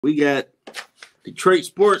We got Detroit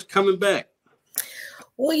sports coming back.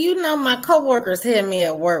 Well, you know, my coworkers hear me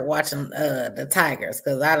at work watching the Tigers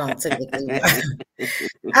because I don't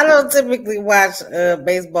typically watch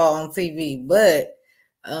baseball on TV, but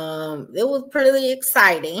it was pretty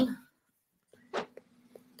exciting.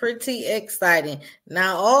 Pretty exciting.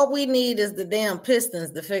 Now all we need is the damn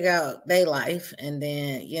Pistons to figure out their life, and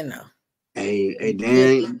then Hey,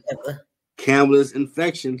 Dan Campbell's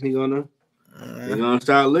infection. He gonna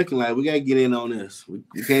start looking like we gotta get in on this. We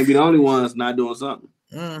can't be the only ones not doing something.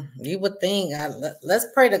 You would think. Let's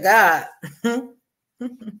pray to God.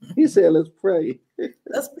 He said, "Let's pray."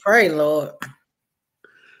 Let's pray, Lord.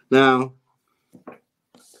 Now,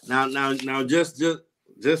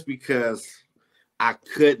 just because I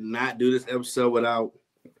could not do this episode without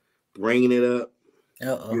bringing it up.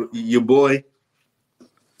 Your boy,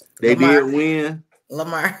 they did win.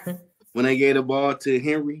 Lamar. When they gave the ball to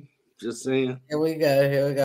Henry. Just saying. Here we go.